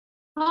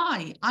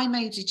Hi, I'm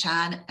Maisie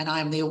Chan, and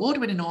I'm the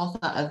award-winning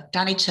author of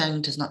Danny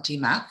Chung Does Not Do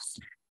Maths,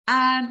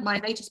 and my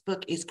latest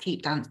book is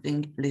Keep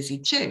Dancing, Lizzie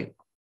Chu.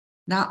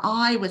 Now,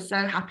 I was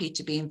so happy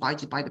to be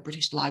invited by the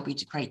British Library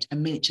to create a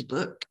miniature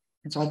book,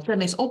 and so I've done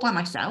this all by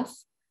myself.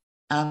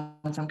 So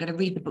I'm going to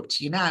read the book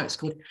to you now. It's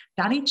called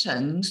Danny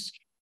Chung's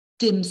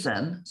Dim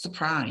Sum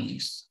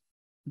Surprise.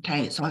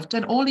 Okay, so I've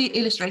done all the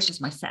illustrations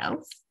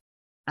myself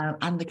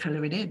and the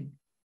colouring in.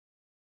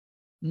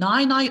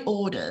 Nine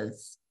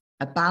orders.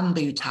 A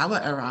bamboo tower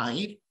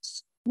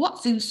arrives.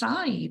 What's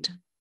inside?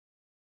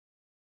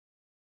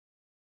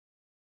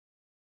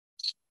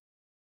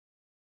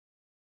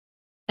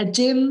 A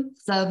dim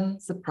sum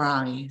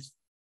surprise.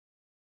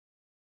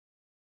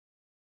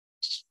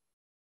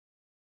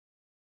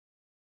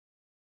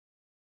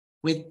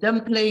 With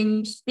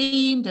dumplings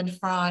steamed and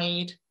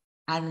fried,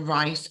 and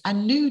rice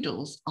and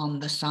noodles on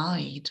the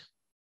side.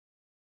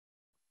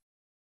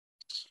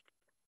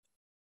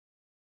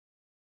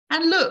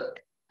 And look,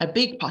 a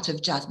big pot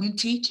of jasmine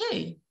tea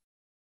too.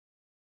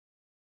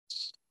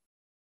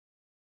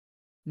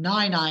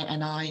 Nine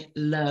and I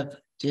love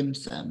dim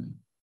sum.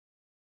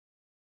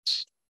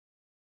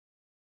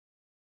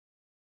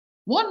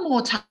 One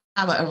more tower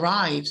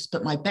arrives,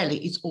 but my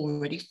belly is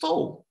already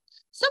full.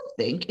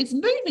 Something is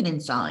moving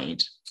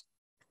inside.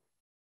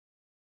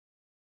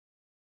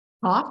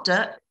 Half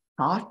duck,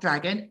 half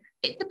dragon.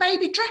 It's a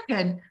baby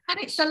dragon and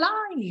it's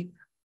alive.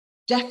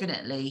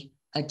 Definitely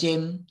a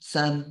dim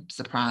sum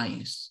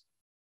surprise.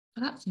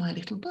 So that's my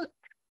little book.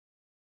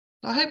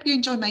 So I hope you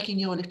enjoy making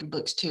your little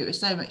books too. It was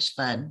so much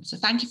fun. So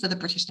thank you for the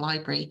British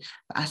Library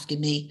for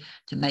asking me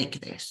to make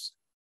this.